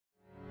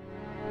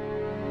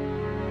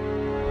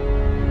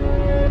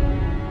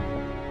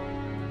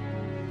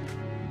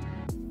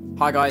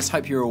Hi guys,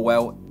 hope you're all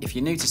well. If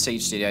you're new to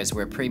Siege Studios,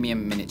 we're a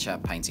premium miniature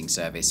painting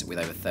service with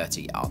over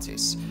 30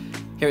 artists.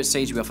 Here at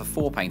Siege we offer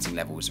 4 painting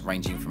levels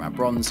ranging from our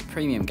bronze,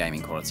 premium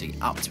gaming quality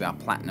up to our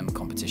platinum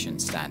competition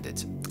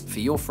standard. For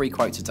your free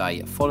quote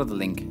today, follow the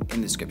link in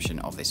the description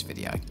of this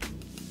video.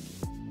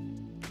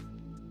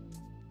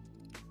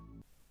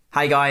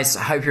 Hey guys,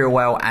 hope you're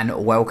well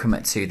and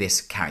welcome to this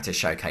character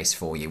showcase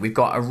for you. We've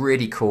got a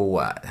really cool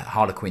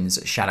Harlequins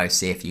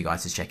Shadowseer for you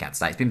guys to check out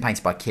today. It's been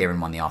painted by Kieran,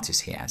 one of the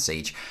artists here at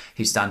Siege,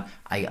 who's done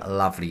a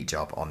lovely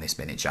job on this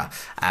miniature.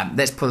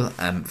 Let's pull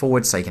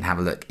forward so you can have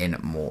a look in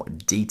more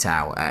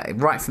detail.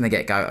 Right from the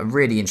get-go, a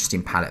really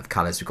interesting palette of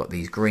colours. We've got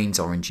these greens,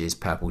 oranges,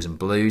 purples and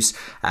blues,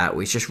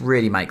 which just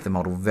really make the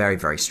model very,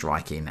 very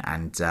striking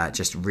and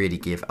just really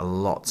give a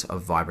lot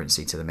of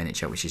vibrancy to the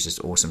miniature, which is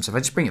just awesome. So if I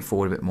just bring it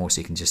forward a bit more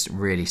so you can just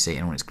really see it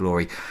in all its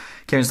glory.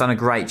 Kieran's done a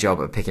great job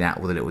of picking out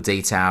all the little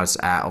details.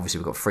 Obviously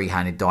we've got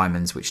free-handed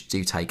diamonds, which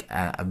do take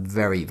a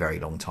very, very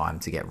long time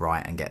to get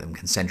right and get them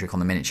concentric on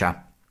the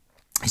miniature.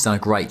 He's done a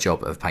great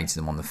job of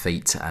painting them on the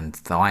feet and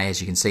thigh,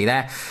 as you can see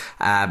there.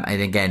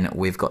 And again,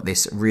 we've got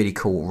this really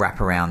cool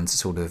wraparound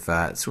sort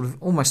of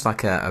almost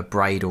like a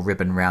braid or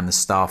ribbon around the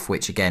staff,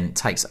 which again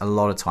takes a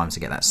lot of time to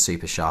get that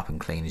super sharp and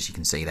clean, as you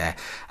can see there.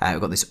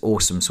 We've got this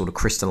awesome sort of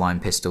crystalline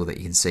pistol that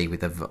you can see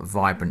with a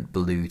vibrant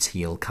blue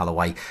teal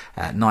colourway.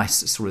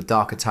 Nice sort of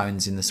darker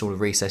tones in the sort of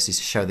recesses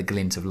to show the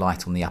glint of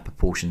light on the upper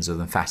portions of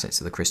the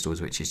facets of the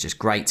crystals, which is just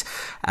great.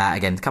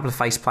 Again, a couple of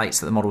face plates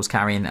that the model's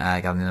carrying, in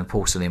a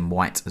porcelain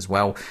white as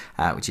well.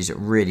 Which is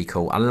really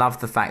cool. I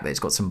love the fact that it's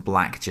got some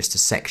black just to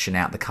section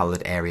out the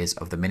coloured areas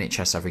of the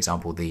miniature. So for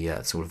example,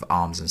 the sort of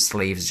arms and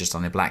sleeves is just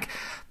on the black.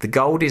 The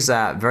gold is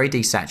very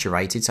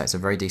desaturated, so it's a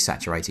very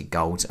desaturated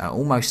gold,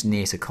 almost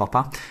near to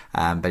copper,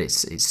 but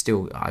it's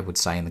still, I would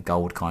say, in the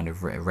gold kind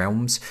of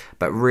realms,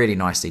 but really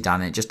nicely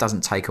done. It just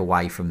doesn't take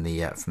away from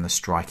the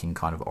striking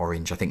kind of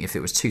orange. I think if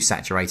it was too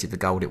saturated, the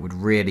gold, it would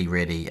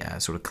really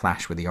sort of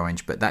clash with the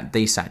orange, but that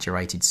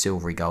desaturated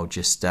silvery gold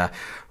just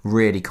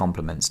really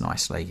complements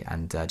nicely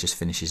and just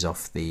finishes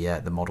off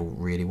the model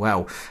really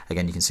well.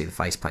 Again, you can see the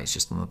faceplates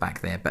just on the back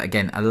there, but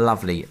again, a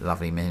lovely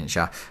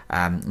miniature.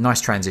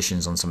 Nice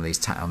transitions on some of these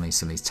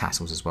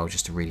tassels as well,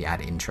 just to really add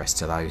interest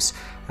to those.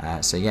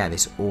 So yeah,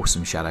 this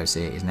awesome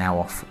Shadowseer is now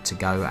off to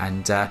go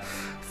and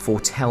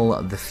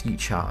foretell the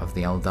future of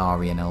the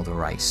Eldari and Elder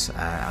race.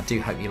 I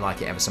do hope you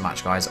like it ever so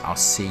much, guys. I'll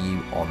see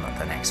you on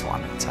the next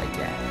one. Take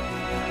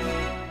care.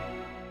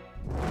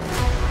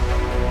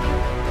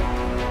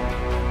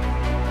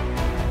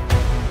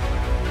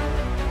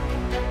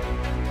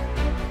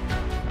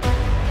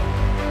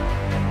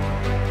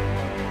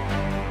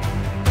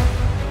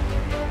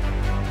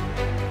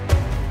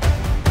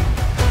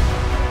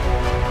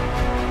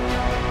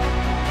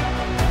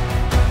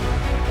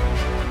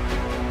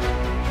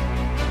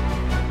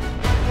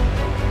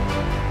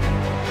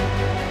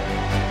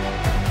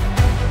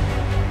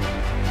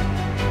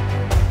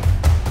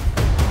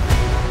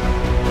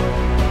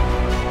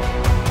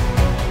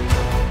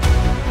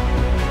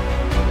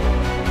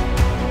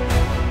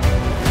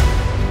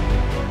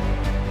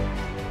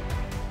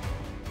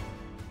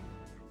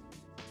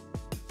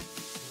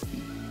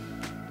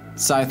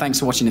 So thanks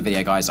for watching the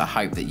video, guys. I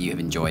hope that you have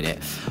enjoyed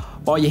it.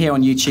 While you're here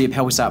on YouTube,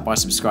 help us out by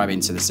subscribing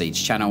to the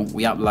Siege channel.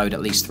 We upload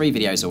at least 3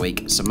 videos a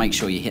week, so make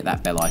sure you hit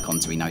that bell icon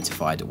to be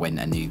notified when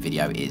a new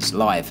video is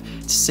live.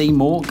 To see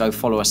more, go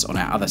follow us on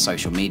our other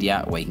social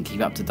media where you can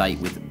keep up to date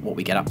with what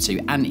we get up to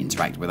and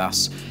interact with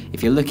us.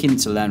 If you're looking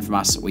to learn from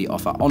us, we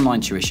offer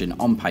online tuition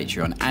on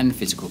Patreon and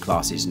physical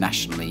classes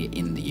nationally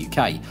in the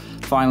UK.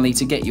 Finally,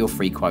 to get your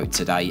free quote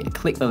today,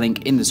 click the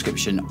link in the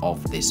description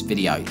of this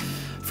video.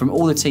 From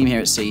all the team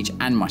here at Siege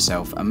and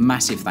myself, a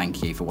massive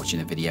thank you for watching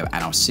the video, and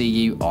I'll see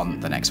you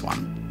on the next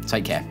one.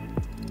 Take care.